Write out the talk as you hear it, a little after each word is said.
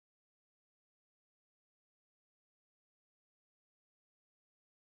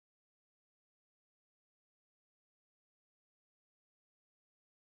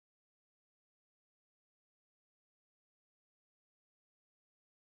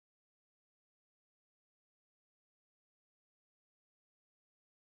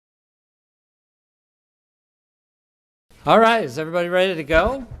All right, is everybody ready to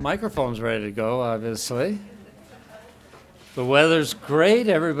go? Microphone's ready to go, obviously. The weather's great,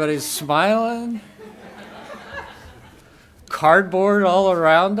 everybody's smiling. Cardboard all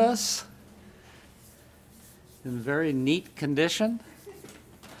around us in very neat condition.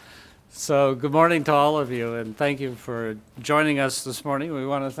 So good morning to all of you, and thank you for joining us this morning. We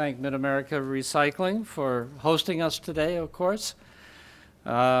want to thank Mid-America Recycling for hosting us today, of course.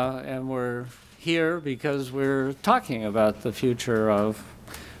 And we're here because we're talking about the future of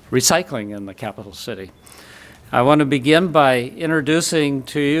recycling in the capital city. I want to begin by introducing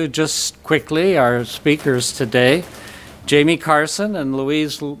to you just quickly our speakers today. Jamie Carson and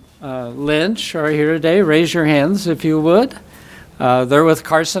Louise Lynch are here today. Raise your hands if you would. They're with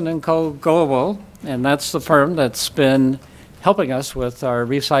Carson & Co. Global, and that's the firm that's been helping us with our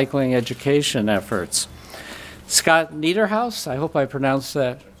recycling education efforts. Scott Niederhaus, I hope I pronounced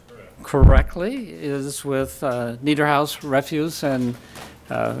that correctly, is with Niederhaus Refuse and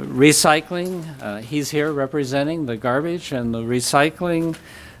Recycling. He's here representing the garbage and the recycling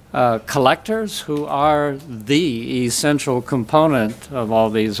collectors, who are the essential component of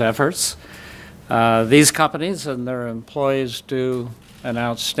all these efforts. These companies and their employees do an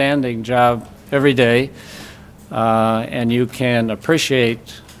outstanding job every day, and you can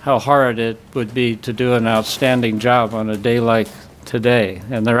appreciate how hard it would be to do an outstanding job on a day like today.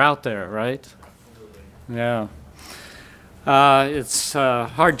 And they're out there, right? Yeah. It's a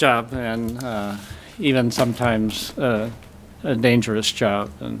hard job, and even sometimes a dangerous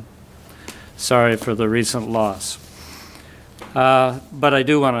job. And sorry for the recent loss. But I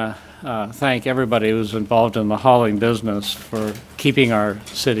do want to thank everybody who's involved in the hauling business for keeping our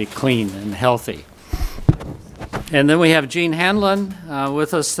city clean and healthy. And then we have Gene Hanlon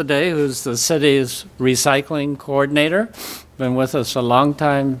with us today, who's the city's recycling coordinator. Been with us a long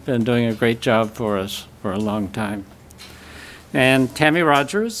time, been doing a great job for us for a long time. And Tammy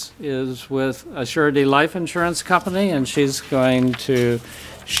Rogers is with Assurity Life Insurance Company, and she's going to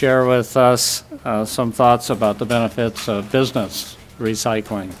share with us some thoughts about the benefits of business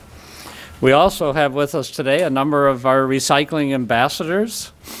recycling. We also have with us today a number of our recycling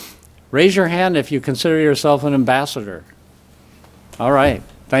ambassadors. Raise your hand if you consider yourself an ambassador. All right,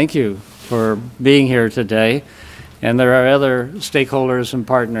 thank you for being here today. And there are other stakeholders and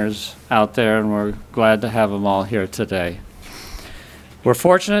partners out there, and we're glad to have them all here today. We're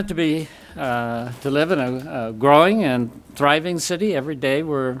fortunate to be to live in a growing and thriving city. Every day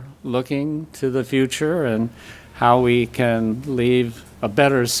we're looking to the future and how we can leave a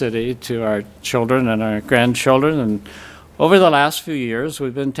better city to our children and our grandchildren. And over the last few years,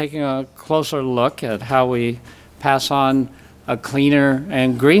 we've been taking a closer look at how we pass on a cleaner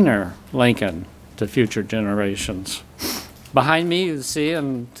and greener Lincoln to future generations. Behind me, you see,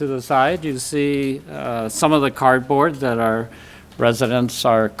 and to the side, you see some of the cardboard that our residents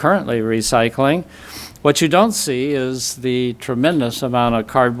are currently recycling. What you don't see is the tremendous amount of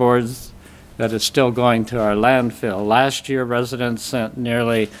cardboard that is still going to our landfill. Last year, residents sent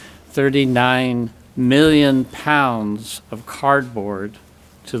nearly 39 million pounds of cardboard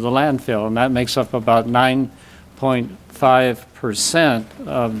to the landfill, and that makes up about 9.5%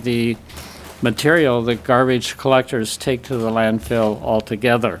 of the material that garbage collectors take to the landfill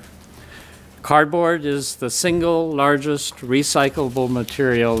altogether. Cardboard is the single largest recyclable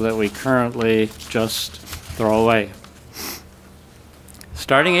material that we currently just throw away.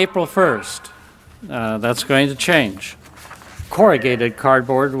 Starting April 1st, that's going to change. Corrugated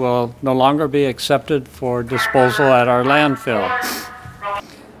cardboard will no longer be accepted for disposal at our landfill.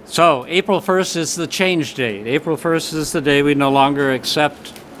 So April 1st is the change date. April 1st is the day we no longer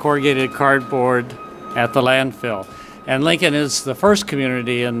accept corrugated cardboard at the landfill. And Lincoln is the first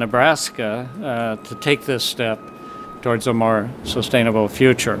community in Nebraska to take this step towards a more sustainable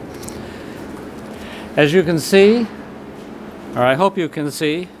future. As you can see, or I hope you can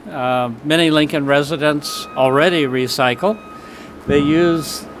see, many Lincoln residents already recycle. They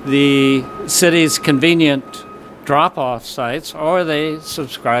use the city's convenient drop-off sites, or they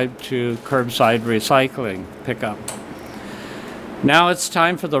subscribe to curbside recycling pickup. Now it's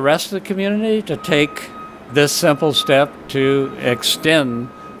time for the rest of the community to take this simple step to extend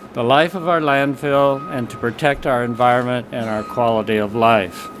the life of our landfill and to protect our environment and our quality of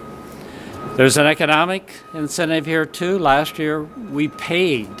life. There's an economic incentive here too. Last year we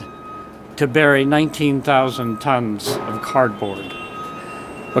paid to bury 19,000 tons of cardboard.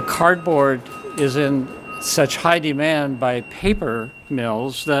 But cardboard is in such high demand by paper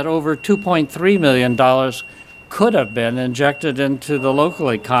mills that over $2.3 million could have been injected into the local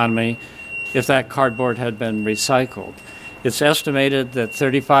economy if that cardboard had been recycled. It's estimated that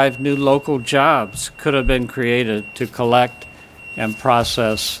 35 new local jobs could have been created to collect and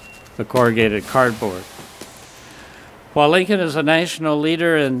process the corrugated cardboard. While Lincoln is a national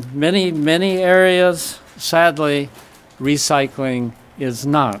leader in many, many areas, sadly, recycling is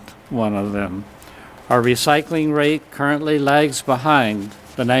not one of them. Our recycling rate currently lags behind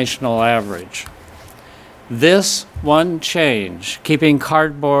the national average. This one change, keeping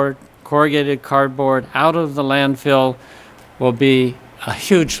corrugated cardboard out of the landfill, will be a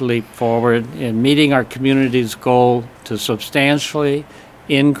huge leap forward in meeting our community's goal to substantially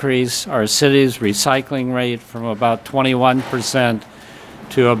increase our city's recycling rate from about 21%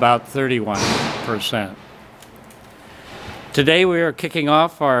 to about 31%. Today we are kicking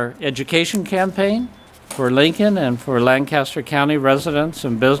off our education campaign for Lincoln and for Lancaster County residents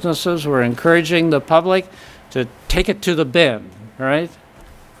and businesses. We're encouraging the public to take it to the bin, right?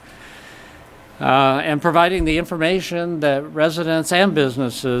 And providing the information that residents and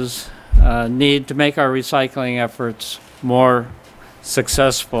businesses need to make our recycling efforts more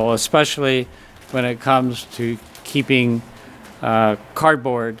successful, especially when it comes to keeping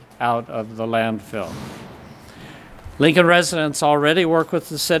cardboard out of the landfill. Lincoln residents already work with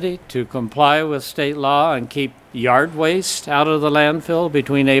the city to comply with state law and keep yard waste out of the landfill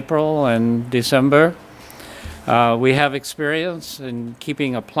between April and December. We have experience in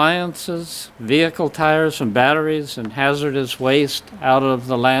keeping appliances, vehicle tires and batteries, and hazardous waste out of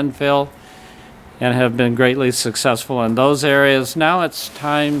the landfill, and have been greatly successful in those areas. Now it's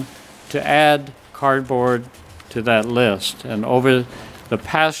time to add cardboard to that list. And over the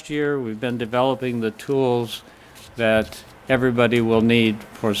past year, we've been developing the tools that everybody will need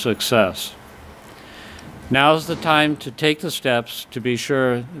for success. Now's the time to take the steps to be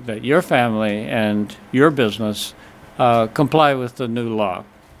sure that your family and your business comply with the new law.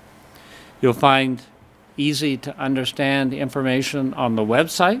 You'll find easy to understand information on the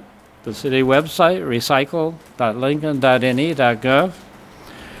website, the city website, recycle.lincoln.ne.gov.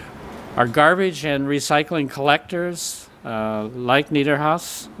 Our garbage and recycling collectors, like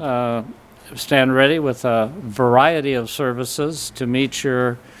Niederhaus, stand ready with a variety of services to meet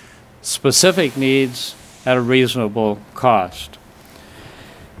your specific needs at a reasonable cost.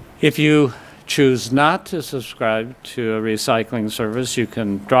 If you choose not to subscribe to a recycling service, you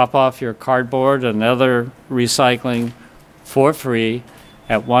can drop off your cardboard and other recycling for free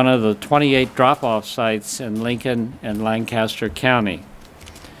at one of the 28 drop-off sites in Lincoln and Lancaster County.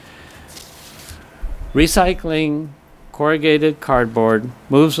 Recycling corrugated cardboard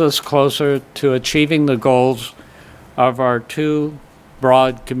moves us closer to achieving the goals of our two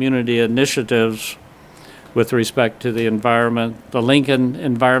broad community initiatives with respect to the environment: the Lincoln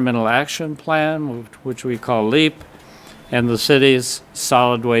Environmental Action Plan, which we call LEAP, and the city's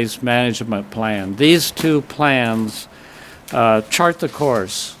Solid Waste Management Plan. These two plans chart the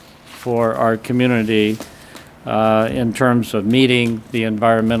course for our community in terms of meeting the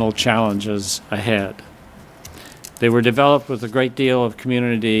environmental challenges ahead. They were developed with a great deal of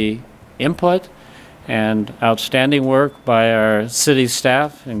community input and outstanding work by our city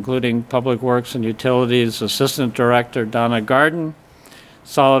staff, including Public Works and Utilities Assistant Director Donna Garden,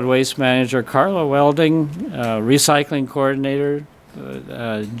 Solid Waste Manager Carla Welding, Recycling Coordinator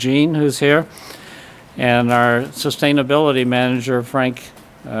Jean, who's here, and our Sustainability Manager Frank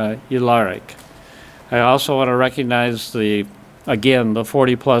Ularik. I also want to recognize again, the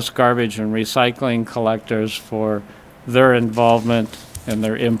 40-plus garbage and recycling collectors for their involvement and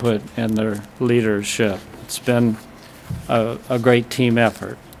their input and their leadership. It's been a great team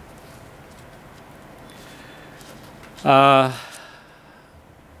effort.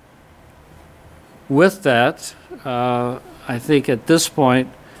 With that, I think at this point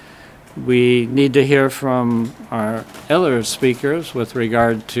we need to hear from our other speakers with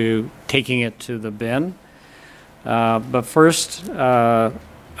regard to taking it to the bin. But first,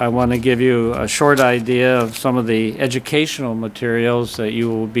 I want to give you a short idea of some of the educational materials that you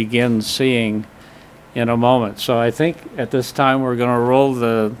will begin seeing in a moment. So I think at this time we're going to roll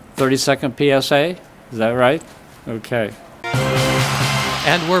the 30-second PSA. Is that right? Okay.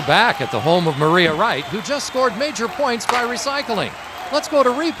 And we're back at the home of Maria Wright, who just scored major points by recycling. Let's go to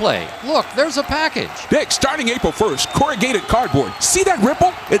replay. Look, there's a package. Nick, starting April 1st, corrugated cardboard. See that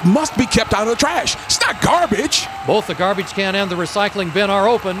ripple? It must be kept out of the trash. It's not garbage. Both the garbage can and the recycling bin are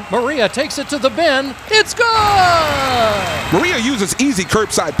open. Maria takes it to the bin. It's good! Maria uses easy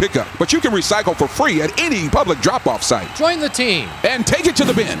curbside pickup, but you can recycle for free at any public drop-off site. Join the team. And take it to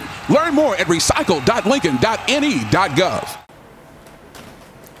the bin. Learn more at recycle.lincoln.ne.gov.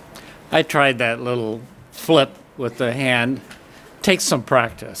 I tried that little flip with the hand. Takes some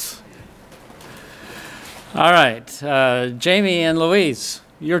practice. All right, Jamie and Louise,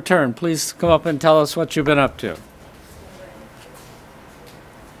 your turn. Please come up and tell us what you've been up to.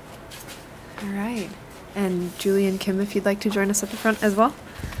 All right. And Julie and Kim, if you'd like to join us at the front as well.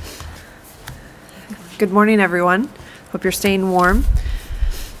 Good morning, everyone. Hope you're staying warm.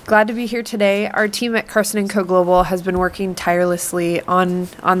 Glad to be here today. Our team at Carson & Co. Global has been working tirelessly on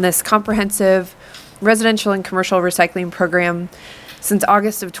this comprehensive residential and commercial recycling program since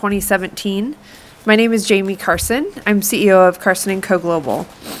August of 2017. My name is Jamie Carson. I'm CEO of Carson & Co. Global,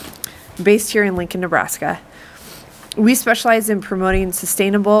 based here in Lincoln, Nebraska. We specialize in promoting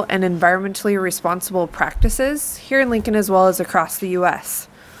sustainable and environmentally responsible practices here in Lincoln as well as across the U.S.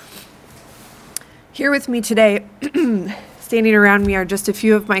 Here with me today, standing around me, are just a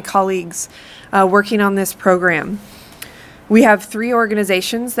few of my colleagues working on this program. We have 3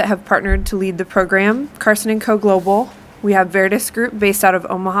 organizations that have partnered to lead the program: Carson & Co. Global, we have Veritas Group based out of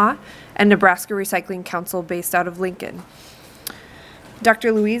Omaha, and Nebraska Recycling Council based out of Lincoln.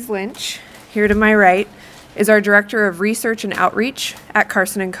 Dr. Louise Lynch, here to my right, is our Director of Research and Outreach at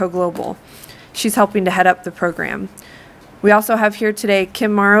Carson & Co. Global. She's helping to head up the program. We also have here today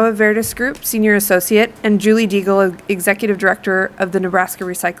Kim Morrow of Veritas Group, Senior Associate, and Julie Deagle, Executive Director of the Nebraska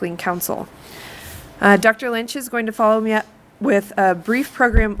Recycling Council. Dr. Lynch is going to follow me up with a brief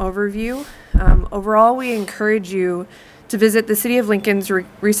program overview. Overall, we encourage you to visit the City of Lincoln's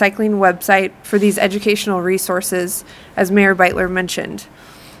recycling website for these educational resources, as Mayor Beitler mentioned.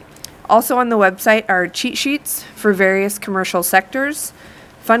 Also on the website are cheat sheets for various commercial sectors,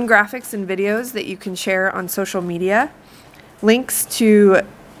 fun graphics and videos that you can share on social media, links to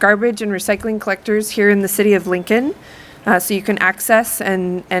garbage and recycling collectors here in the City of Lincoln, so you can access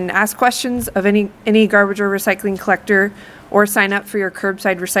and ask questions of any garbage or recycling collector, or sign up for your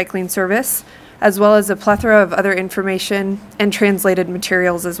curbside recycling service, as well as a plethora of other information and translated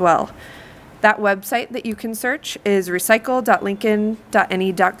materials as well. That website that you can search is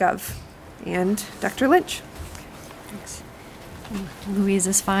recycle.lincoln.ne.gov. And Dr. Lynch. Thanks. Louise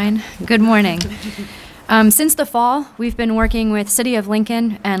is fine. Good morning. Since the fall, we've been working with City of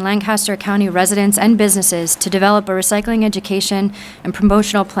Lincoln and Lancaster County residents and businesses to develop a recycling education and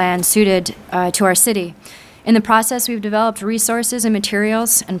promotional plan suited to our city. In the process, we've developed resources and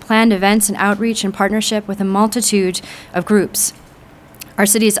materials and planned events and outreach in partnership with a multitude of groups. Our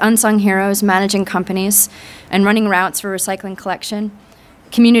city's unsung heroes, managing companies, and running routes for recycling collection,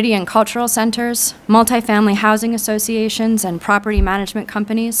 community and cultural centers, multifamily housing associations and property management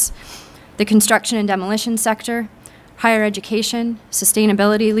companies, the construction and demolition sector, higher education,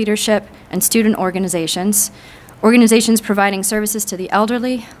 sustainability leadership, and student organizations, organizations providing services to the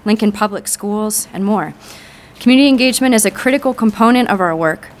elderly, Lincoln Public Schools, and more. Community engagement is a critical component of our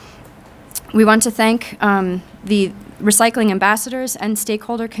work. We want to thank the recycling ambassadors and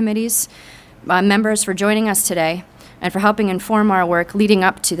stakeholder committees members for joining us today and for helping inform our work leading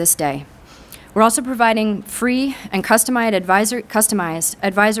up to this day. We're also providing free and customized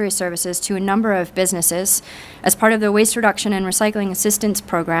advisory services to a number of businesses. As part of the Waste Reduction and Recycling Assistance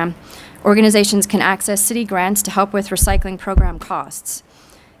Program, organizations can access city grants to help with recycling program costs.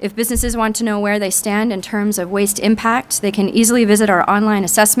 If businesses want to know where they stand in terms of waste impact, they can easily visit our online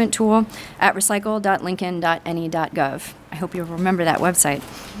assessment tool at recycle.lincoln.ne.gov. I hope you'll remember that website.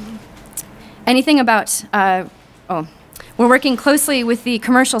 Anything about, we're working closely with the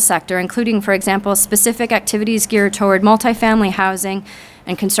commercial sector, including, for example, specific activities geared toward multifamily housing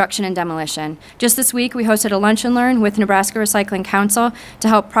and construction and demolition. Just this week, we hosted a lunch and learn with Nebraska Recycling Council to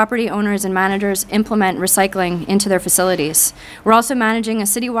help property owners and managers implement recycling into their facilities. We're also managing a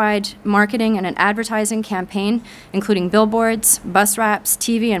citywide marketing and an advertising campaign, including billboards, bus wraps,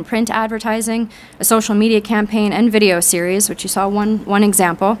 TV and print advertising, a social media campaign and video series, which you saw one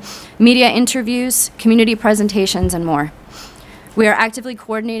example, media interviews, community presentations, and more. We are actively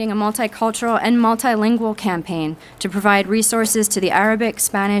coordinating a multicultural and multilingual campaign to provide resources to the Arabic,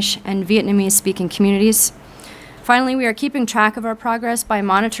 Spanish, and Vietnamese-speaking communities. Finally, we are keeping track of our progress by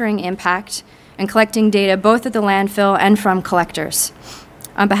monitoring impact and collecting data both at the landfill and from collectors.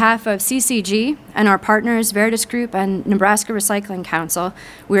 On behalf of CCG and our partners, Veritas Group and Nebraska Recycling Council,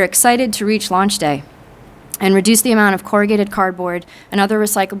 we are excited to reach launch day and reduce the amount of corrugated cardboard and other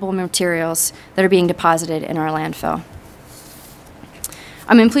recyclable materials that are being deposited in our landfill.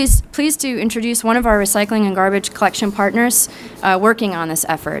 I'm pleased to introduce one of our recycling and garbage collection partners working on this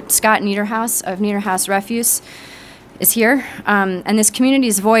effort. Scott Niederhaus of Niederhaus Refuse is here, and this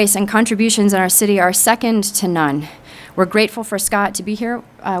community's voice and contributions in our city are second to none. We're grateful for Scott to be here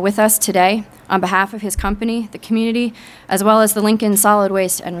with us today on behalf of his company, the community, as well as the Lincoln Solid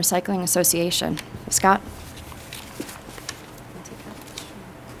Waste and Recycling Association. Scott?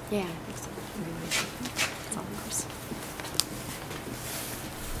 Yeah, I think so. It's all yours.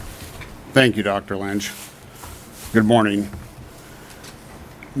 Thank you, Dr. Lynch. Good morning.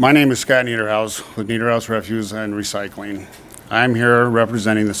 My name is Scott Niederhaus with Niederhaus Refuse and Recycling. I'm here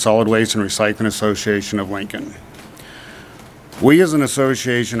representing the Solid Waste and Recycling Association of Lincoln. We as an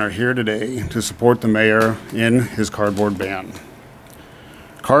association are here today to support the mayor in his cardboard ban.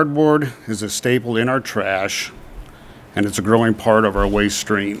 Cardboard is a staple in our trash, and it's a growing part of our waste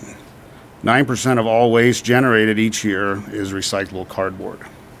stream. 9% of all waste generated each year is recyclable cardboard.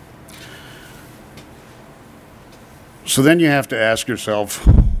 So then you have to ask yourself,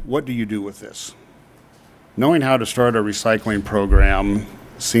 what do you do with this? Knowing how to start a recycling program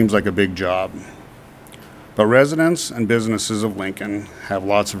seems like a big job. But residents and businesses of Lincoln have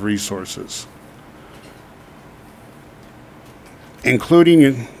lots of resources,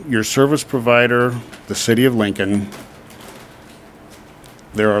 including your service provider, the City of Lincoln.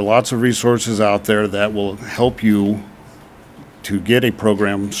 There are lots of resources out there that will help you to get a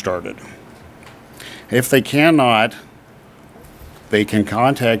program started. If they cannot, they can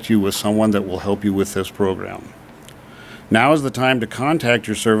contact you with someone that will help you with this program. Now is the time to contact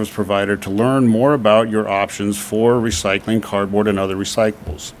your service provider to learn more about your options for recycling cardboard and other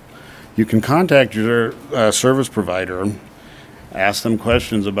recyclables. You can contact your service provider, ask them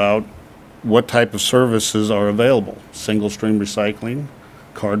questions about what type of services are available: single stream recycling,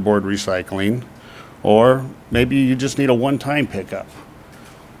 cardboard recycling, or maybe you just need a one-time pickup.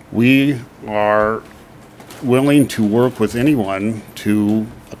 We are willing to work with anyone to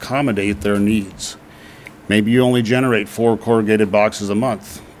accommodate their needs. Maybe you only generate 4 corrugated boxes a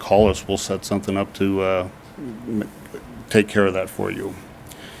month. Call us, we'll set something up to take care of that for you.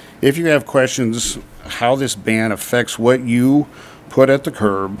 If you have questions how this ban affects what you put at the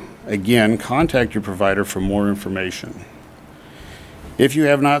curb, again, contact your provider for more information. If you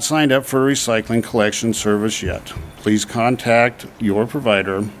have not signed up for a recycling collection service yet, please contact your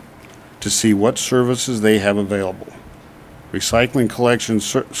provider to see what services they have available. Recycling collection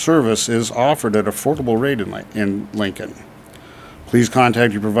service is offered at affordable rate in Lincoln. Please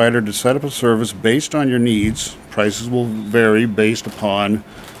contact your provider to set up a service based on your needs. Prices will vary based upon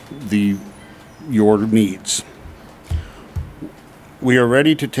your needs. We are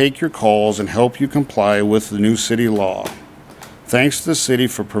ready to take your calls and help you comply with the new city law. Thanks to the city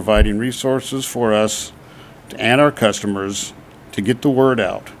for providing resources for us and our customers to get the word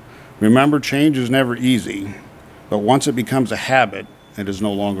out. Remember, change is never easy, but once it becomes a habit, it is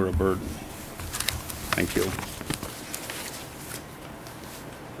no longer a burden. Thank you.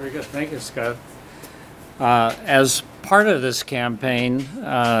 Very good. Thank you, Scott. As part of this campaign,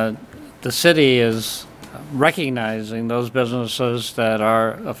 the city is recognizing those businesses that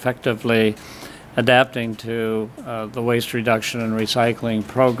are effectively adapting to the waste reduction and recycling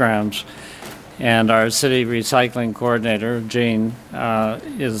programs. And our city recycling coordinator, Jean,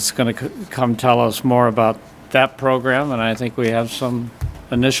 is going to come tell us more about that program. And I think we have some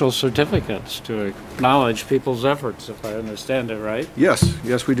initial certificates to acknowledge people's efforts, if I understand it right. Yes,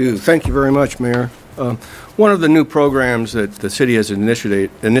 yes we do. Thank you very much, Mayor. One of the new programs that the city has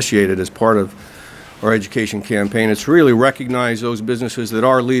initiated as part of our education campaign is to really recognize those businesses that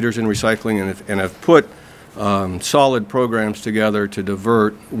are leaders in recycling and have put solid programs together to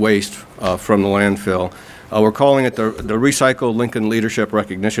divert waste from the landfill. We're calling it the Recycle Lincoln Leadership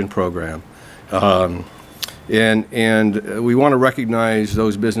Recognition Program. And we want to recognize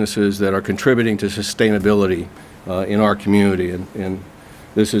those businesses that are contributing to sustainability in our community. And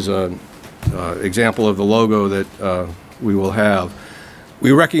this is an example of the logo that we will have.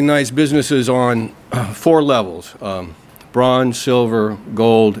 We recognize businesses on 4 levels. Bronze, silver,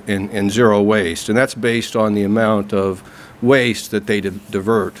 gold, and zero waste. And that's based on the amount of waste that they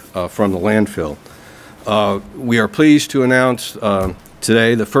divert from the landfill. We are pleased to announce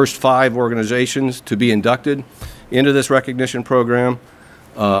today the first 5 organizations to be inducted into this recognition program.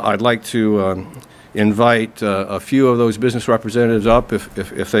 I'd like to invite a few of those business representatives up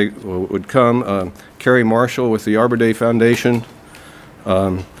if they would come. Carrie Marshall with the Arbor Day Foundation.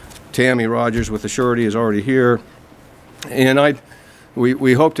 Tammy Rogers with the Surety is already here. And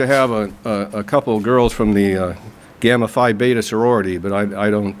we hope to have a couple of girls from the Gamma Phi Beta sorority, but I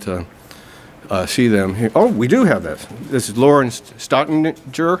don't see them here. Oh, we do have that. This is Lauren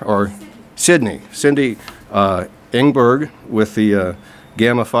Stottinger, or Cindy Engberg with the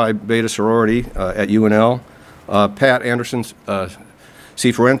Gamma Phi Beta sorority at UNL. Pat Anderson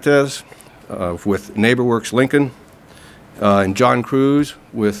Cifuentes with NeighborWorks Lincoln. And John Cruz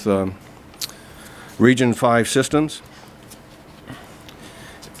with Region 5 Systems.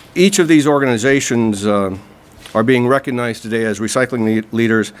 Each of these organizations are being recognized today as recycling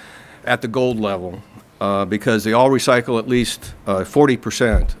leaders at the gold level because they all recycle at least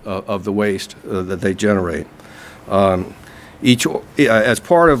 40% of the waste that they generate. As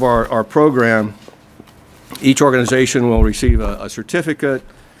part of our program, each organization will receive a certificate,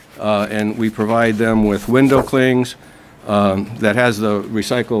 and we provide them with window clings that has the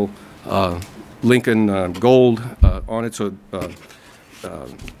Recycle Lincoln Gold on it, so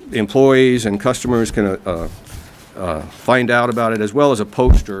employees and customers can find out about it, as well as a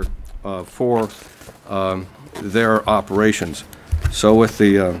poster for their operations. So with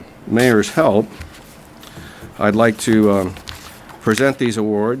the mayor's help, I'd like to present these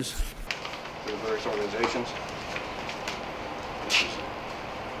awards to the various organizations.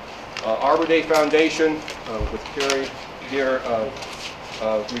 Arbor Day Foundation with Carrie here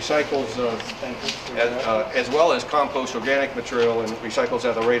recycles as well as compost organic material and recycles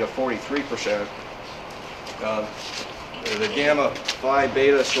at a rate of 43%. The Gamma Phi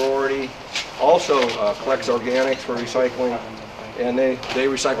Beta sorority also collects organics for recycling, and they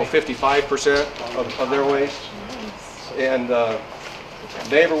recycle 55% of their waste. And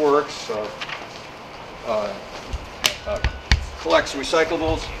NeighborWorks collects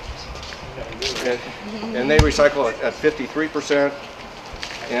recyclables, and they recycle at 53%.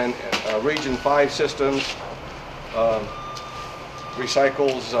 And Region 5 Systems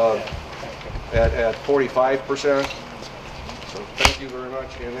recycles at 45%. So thank you very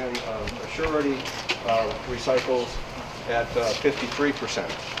much. And then Assurity recycles at 53%.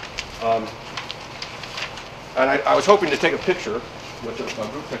 And I was hoping to take a picture with a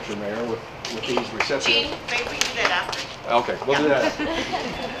group picture, Mayor, with these recipients. Maybe we can do that after. Okay, we'll do that.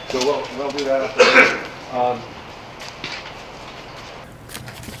 So we'll do that after.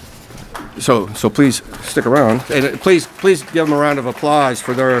 So please stick around, and please give them a round of applause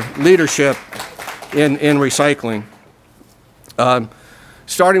for their leadership in recycling.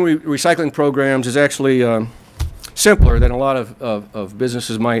 Starting recycling programs is actually simpler than a lot of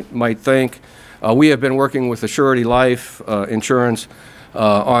businesses might think. We have been working with Assurity Life Insurance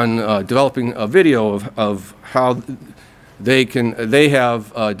on developing a video of how they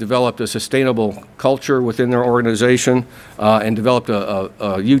have developed a sustainable culture within their organization and developed a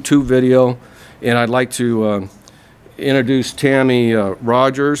YouTube video. And I'd like to introduce Tammy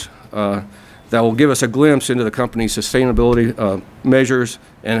Rogers that will give us a glimpse into the company's sustainability measures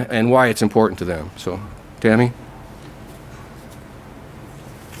and why it's important to them. So, Tammy.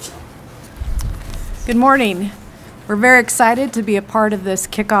 Good morning. We're very excited to be a part of this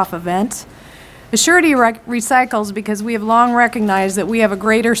kickoff event. Assurity recycles because we have long recognized that we have a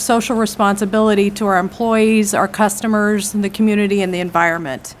greater social responsibility to our employees, our customers, the community, and the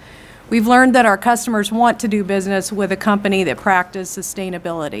environment. We've learned that our customers want to do business with a company that practices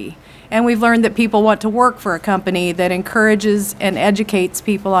sustainability. And we've learned that people want to work for a company that encourages and educates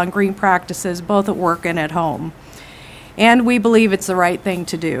people on green practices both at work and at home. And we believe it's the right thing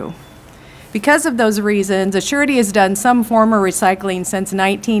to do. Because of those reasons, Assurity has done some form of recycling since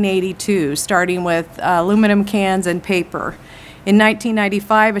 1982, starting with aluminum cans and paper. In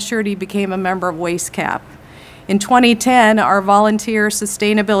 1995, Assurity became a member of WasteCap. In 2010, our volunteer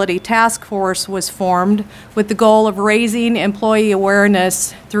sustainability task force was formed with the goal of raising employee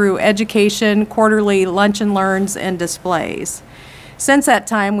awareness through education, quarterly lunch and learns, and displays. Since that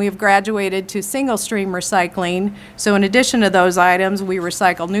time, we have graduated to single-stream recycling, so in addition to those items, we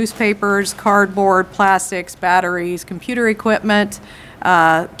recycle newspapers, cardboard, plastics, batteries, computer equipment,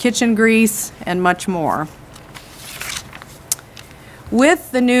 kitchen grease, and much more.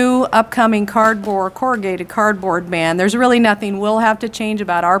 With the new upcoming corrugated cardboard ban, there's really nothing we'll have to change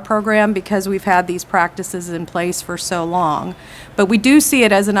about our program because we've had these practices in place for so long. But we do see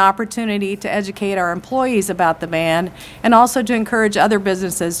it as an opportunity to educate our employees about the ban and also to encourage other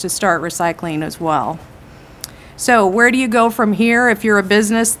businesses to start recycling as well. So where do you go from here if you're a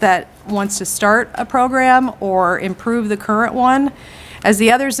business that wants to start a program or improve the current one? As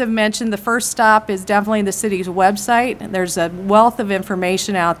the others have mentioned, the first stop is definitely the city's website. There's a wealth of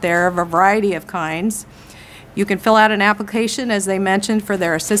information out there of a variety of kinds. You can fill out an application, as they mentioned, for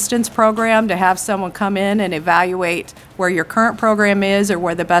their assistance program to have someone come in and evaluate where your current program is or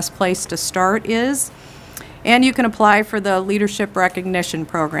where the best place to start is. And you can apply for the leadership recognition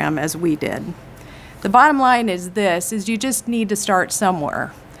program, as we did. The bottom line is this, is you just need to start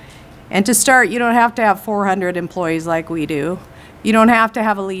somewhere. And to start, you don't have to have 400 employees like we do. You don't have to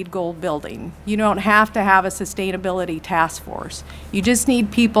have a LEED Gold building. You don't have to have a sustainability task force. You just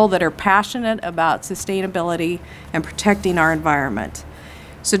need people that are passionate about sustainability and protecting our environment.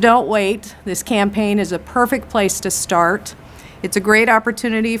 So don't wait. This campaign is a perfect place to start. It's a great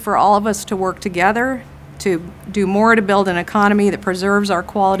opportunity for all of us to work together to do more to build an economy that preserves our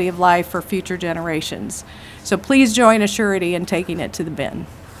quality of life for future generations. So please join Assurity in taking it to the bin.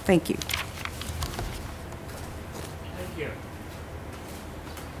 Thank you.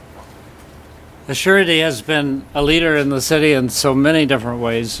 Assurity has been a leader in the city in so many different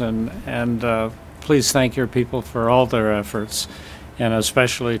ways, and please thank your people for all their efforts, and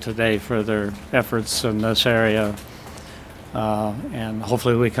especially today for their efforts in this area. And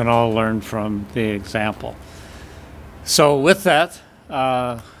hopefully we can all learn from the example. So with that,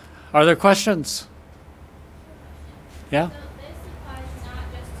 are there questions? Yeah? So this applies not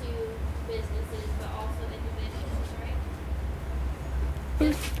just to businesses, but also individuals, right?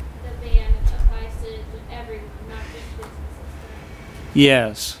 The ban applies to everyone, not just businesses, correct?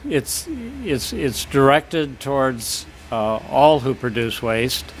 Yes, it's directed towards all who produce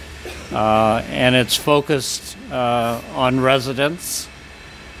waste, and it's focused on residents.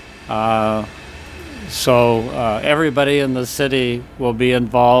 So everybody in the city will be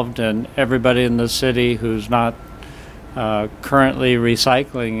involved, and everybody in the city who's not currently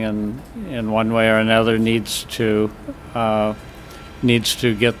recycling in one way or another needs to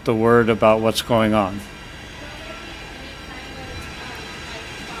get the word about what's going on.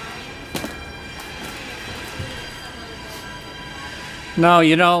 No,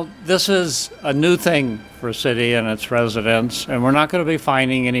 you know, this is a new thing for city and its residents, and we're not going to be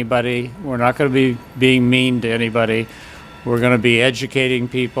fining anybody. We're not going to be being mean to anybody. We're going to be educating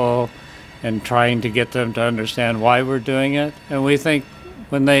people and trying to get them to understand why we're doing it. And we think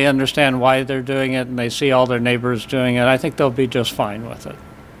when they understand why they're doing it and they see all their neighbors doing it, I think they'll be just fine with it.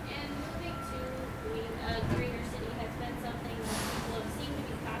 And moving to a greener city has been something that people have seemed to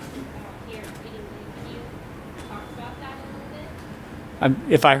be passionate about here repeatedly. Can you talk about that a little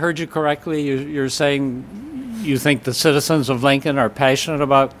bit? If I heard you correctly, you're saying you think the citizens of Lincoln are passionate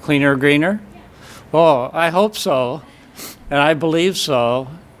about cleaner, greener? Yeah. Well, I hope so, and I believe so.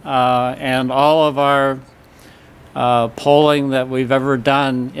 And all of our polling that we've ever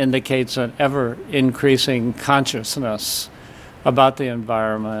done indicates an ever-increasing consciousness about the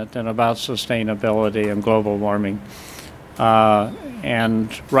environment and about sustainability and global warming,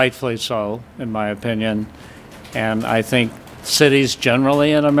 and rightfully so, in my opinion. And I think cities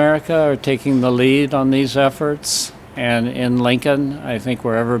generally in America are taking the lead on these efforts. And in Lincoln, I think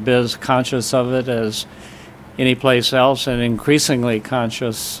we're every as conscious of it as any place else, and increasingly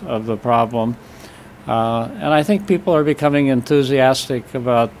conscious of the problem. And I think people are becoming enthusiastic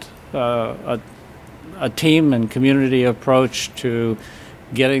about a team and community approach to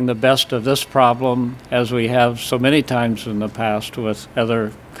getting the best of this problem, as we have so many times in the past with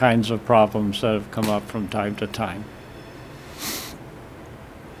other kinds of problems that have come up from time to time.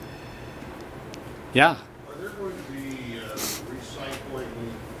 Yeah. Are there going to be recycling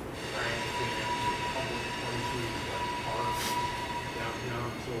trash cans in public places like parks, downtown,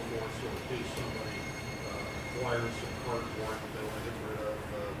 and so forth, so in case somebody acquires some cardboard that they want to get rid of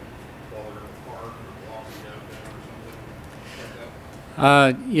while they're in the park or walking downtown or something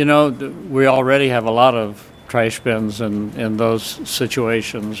like that? You know, we already have a lot of trash bins in those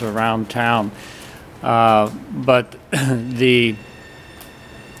situations around town. But the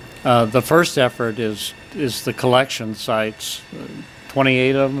first effort is the collection sites,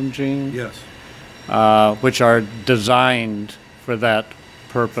 28 of them, Gene? Yes. Which are designed for that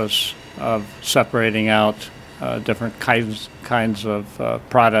purpose of separating out different kinds of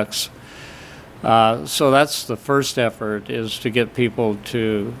products. So that's the first effort, is to get people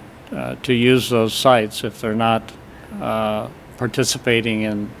to use those sites if they're not participating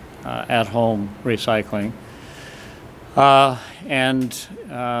in at-home recycling. And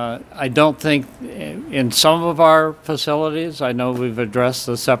I don't think in some of our facilities, I know we've addressed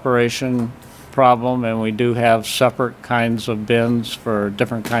the separation problem, and we do have separate kinds of bins for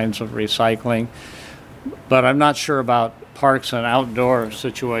different kinds of recycling. But I'm not sure about parks and outdoor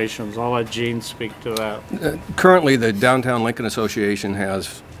situations. I'll let Gene speak to that. Currently, the Downtown Lincoln Association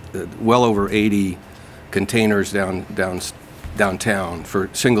has well over 80 containers downtown for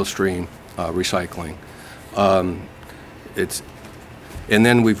single-stream recycling. And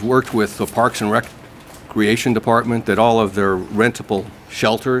then we've worked with the Parks and Recreation Department that all of their rentable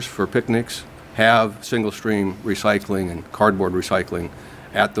shelters for picnics have single-stream recycling and cardboard recycling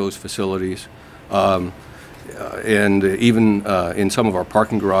at those facilities. And even in some of our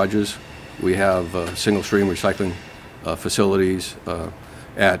parking garages, we have single-stream recycling facilities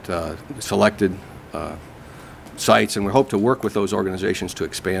at selected sites, and we hope to work with those organizations to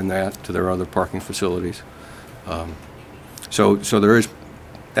expand that to their other parking facilities. So there is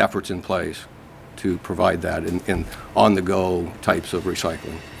efforts in place to provide that in on-the-go types of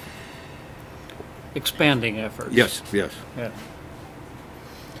recycling. expanding efforts. Yes, yes. Yeah.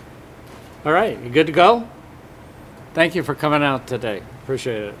 All right, you good to go? Thank you for coming out today.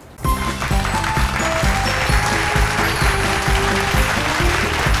 Appreciate it.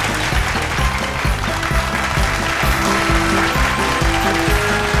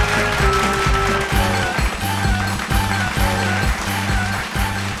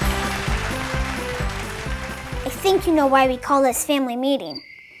 I think you know why we call this family meeting.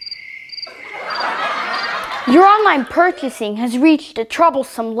 Your online purchasing has reached a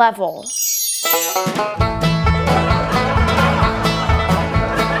troublesome level.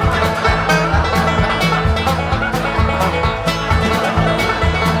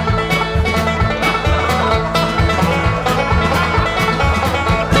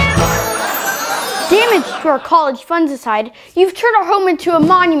 Damage to our college funds aside, you've turned our home into a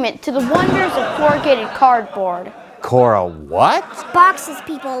monument to the wonders of corrugated cardboard. Cora, what? Boxes,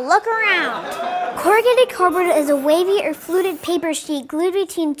 people, look around. Corrugated cardboard is a wavy or fluted paper sheet glued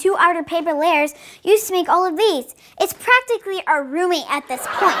between two outer paper layers used to make all of these. It's practically our roommate at this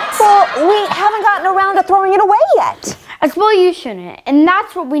point. Well, we haven't gotten around to throwing it away yet. As well you shouldn't, and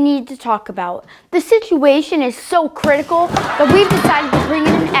that's what we need to talk about. The situation is so critical that we've decided to bring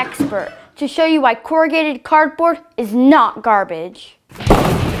in an expert to show you why corrugated cardboard is not garbage.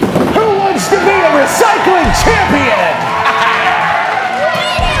 Who wants to be a recycling champion?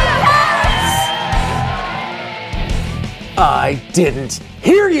 I didn't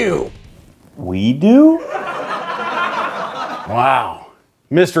hear you. We do? Wow.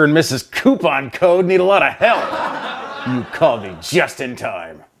 Mr. and Mrs. Coupon Code need a lot of help. You called me just in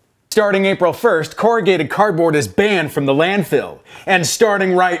time. Starting April 1st, corrugated cardboard is banned from the landfill. And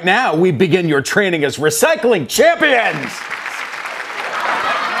starting right now, we begin your training as recycling champions.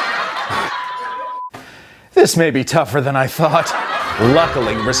 This may be tougher than I thought.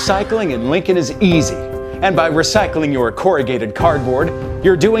 Luckily, recycling in Lincoln is easy. And by recycling your corrugated cardboard,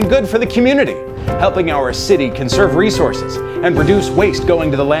 you're doing good for the community, helping our city conserve resources and reduce waste going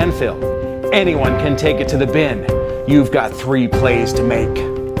to the landfill. Anyone can take it to the bin. You've got 3 plays to make.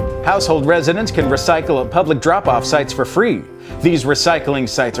 Household residents can recycle at public drop-off sites for free. These recycling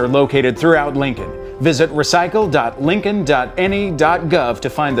sites are located throughout Lincoln. Visit recycle.lincoln.ne.gov to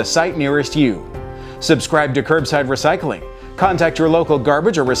find the site nearest you. Subscribe to Curbside Recycling. Contact your local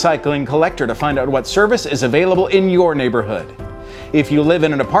garbage or recycling collector to find out what service is available in your neighborhood. If you live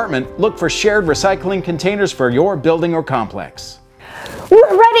in an apartment, look for shared recycling containers for your building or complex.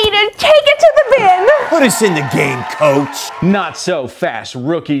 We're ready to take it to the bin! Put us in the game, coach. Not so fast,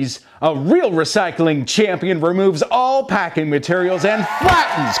 rookies. A real recycling champion removes all packing materials and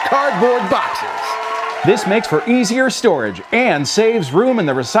flattens cardboard boxes. This makes for easier storage and saves room in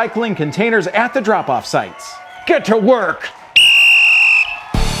the recycling containers at the drop-off sites. Get to work!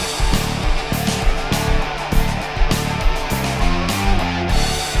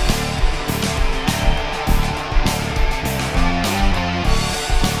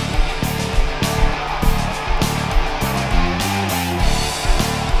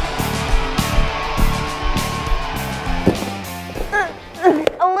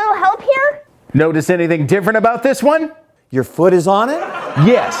 Notice anything different about this one? Your foot is on it?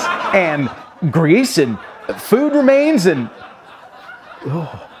 Yes, and grease and food remains and...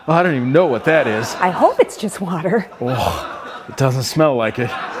 Oh, I don't even know what that is. I hope it's just water. Oh, it doesn't smell like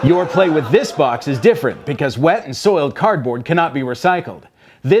it. Your play with this box is different because wet and soiled cardboard cannot be recycled.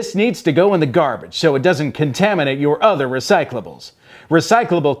 This needs to go in the garbage so it doesn't contaminate your other recyclables.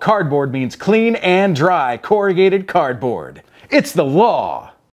 Recyclable cardboard means clean and dry corrugated cardboard. It's the law.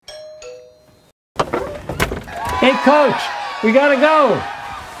 Hey, Coach, we gotta go.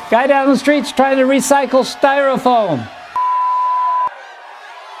 Guy down the street's trying to recycle styrofoam.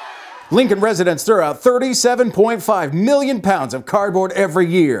 Lincoln residents throw out 37.5 million pounds of cardboard every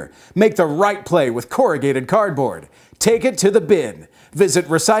year. Make the right play with corrugated cardboard. Take it to the bin. Visit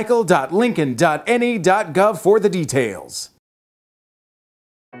recycle.lincoln.ne.gov for the details.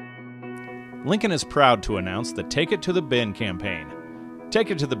 Lincoln is proud to announce the Take It to the Bin campaign. Take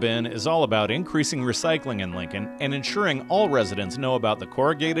It to the Bin is all about increasing recycling in Lincoln and ensuring all residents know about the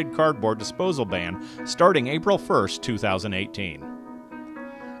corrugated cardboard disposal ban starting April 1st, 2018.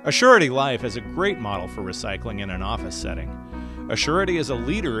 Assurity Life is a great model for recycling in an office setting. Assurity is a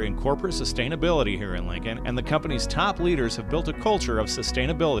leader in corporate sustainability here in Lincoln, and the company's top leaders have built a culture of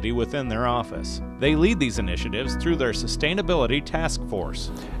sustainability within their office. They lead these initiatives through their Sustainability Task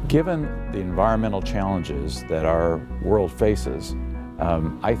Force. Given the environmental challenges that our world faces,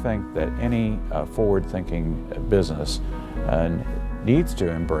 I think that any forward-thinking business needs to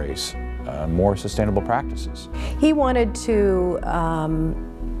embrace more sustainable practices. He wanted to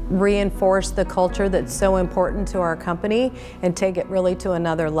reinforce the culture that's so important to our company and take it really to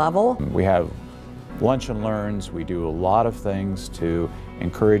another level. We have lunch and learns. We do a lot of things to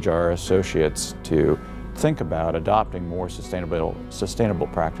encourage our associates to think about adopting more sustainable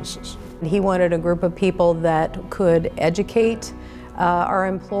practices. He wanted a group of people that could educate our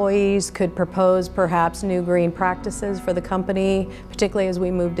employees, could propose perhaps new green practices for the company, particularly as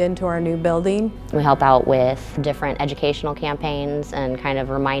we moved into our new building. We help out with different educational campaigns and kind of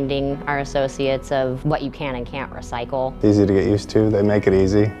reminding our associates of what you can and can't recycle. It's easy to get used to. They make it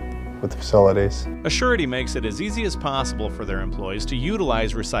easy with the facilities. Assurity makes it as easy as possible for their employees to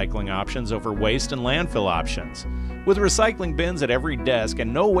utilize recycling options over waste and landfill options. With recycling bins at every desk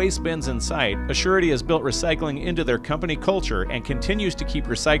and no waste bins in sight, Assurity has built recycling into their company culture and continues to keep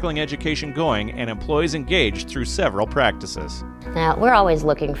recycling education going and employees engaged through several practices. Now, we're always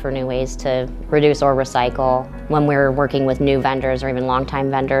looking for new ways to reduce or recycle. When we're working with new vendors or even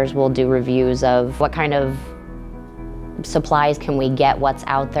longtime vendors, we'll do reviews of what kind of supplies can we get, what's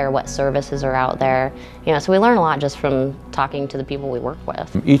out there, what services are out there. You know, so we learn a lot just from talking to the people we work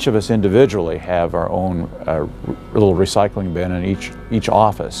with. Each of us individually have our own little recycling bin in each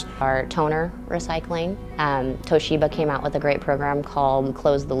office. Our toner recycling, Toshiba came out with a great program called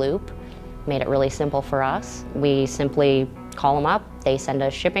Close the Loop. Made it really simple for us. We simply call them up, they send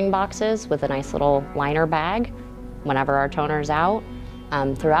us shipping boxes with a nice little liner bag whenever our toner's out.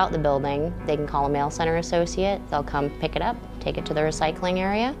 Throughout the building, they can call a mail center associate. They'll come pick it up, take it to the recycling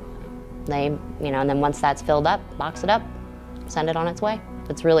area. And then once that's filled up, box it up, send it on its way.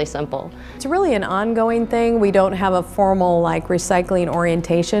 It's really simple. It's really an ongoing thing. We don't have a formal recycling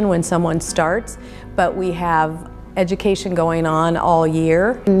orientation when someone starts, but we have education going on all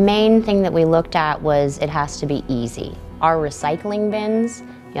year. The main thing that we looked at was it has to be easy. Our recycling bins,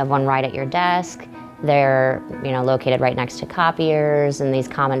 you have one right at your desk. They're located right next to copiers and these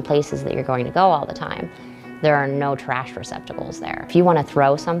common places that you're going to go all the time. There are no trash receptacles there. If you want to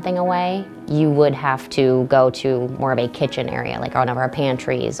throw something away, you would have to go to more of a kitchen area, like one of our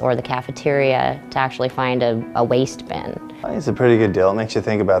pantries or the cafeteria, to actually find a waste bin. It's a pretty good deal. It makes you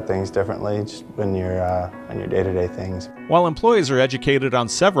think about things differently just when you're on your day-to-day things. While employees are educated on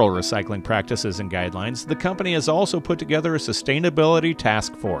several recycling practices and guidelines, the company has also put together a sustainability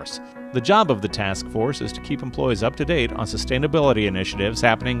task force. The job of the task force is to keep employees up to date on sustainability initiatives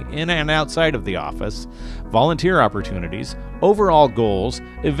happening in and outside of the office, volunteer opportunities, overall goals,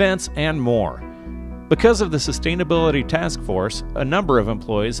 events, and more. Because of the Sustainability Task Force, a number of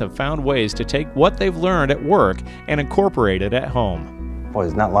employees have found ways to take what they've learned at work and incorporate it at home. Well,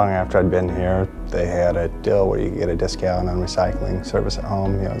 it's not long after I'd been here, they had a deal where you could get a discount on recycling service at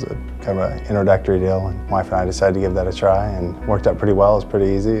home. It was a kind of an introductory deal, and my wife and I decided to give that a try, and worked out pretty well. It was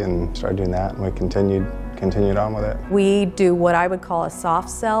pretty easy, and started doing that, and we continued on with it. We do what I would call a soft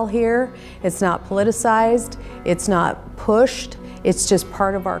sell here. It's not politicized, it's not pushed. It's just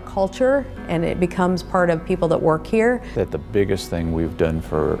part of our culture, and it becomes part of people that work here. That the biggest thing we've done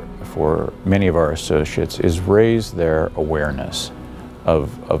for many of our associates is raise their awareness of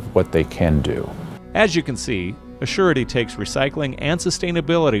what they can do. As you can see, Assurity takes recycling and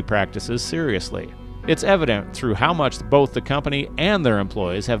sustainability practices seriously. It's evident through how much both the company and their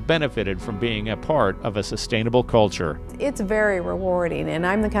employees have benefited from being a part of a sustainable culture. It's very rewarding, and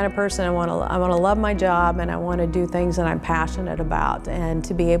I'm the kind of person I want to love my job, and I want to do things that I'm passionate about. And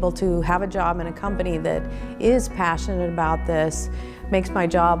to be able to have a job in a company that is passionate about this makes my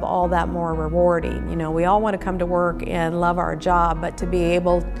job all that more rewarding. We all want to come to work and love our job, but to be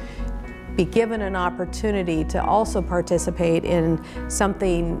given an opportunity to also participate in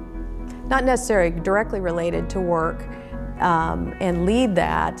something not necessarily directly related to work, and lead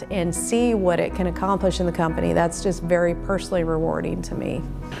that and see what it can accomplish in the company, that's just very personally rewarding to me.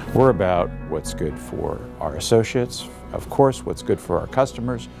 We're about what's good for our associates, of course, what's good for our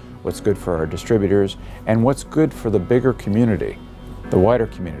customers, what's good for our distributors, and what's good for the bigger community, the wider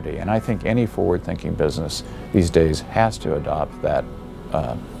community. And I think any forward-thinking business these days has to adopt that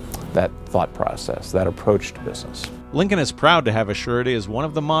thought process, that approach to business. Lincoln is proud to have Assurity as one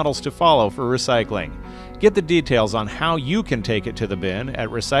of the models to follow for recycling. Get the details on how you can take it to the bin at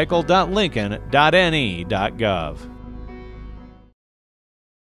recycle.lincoln.ne.gov.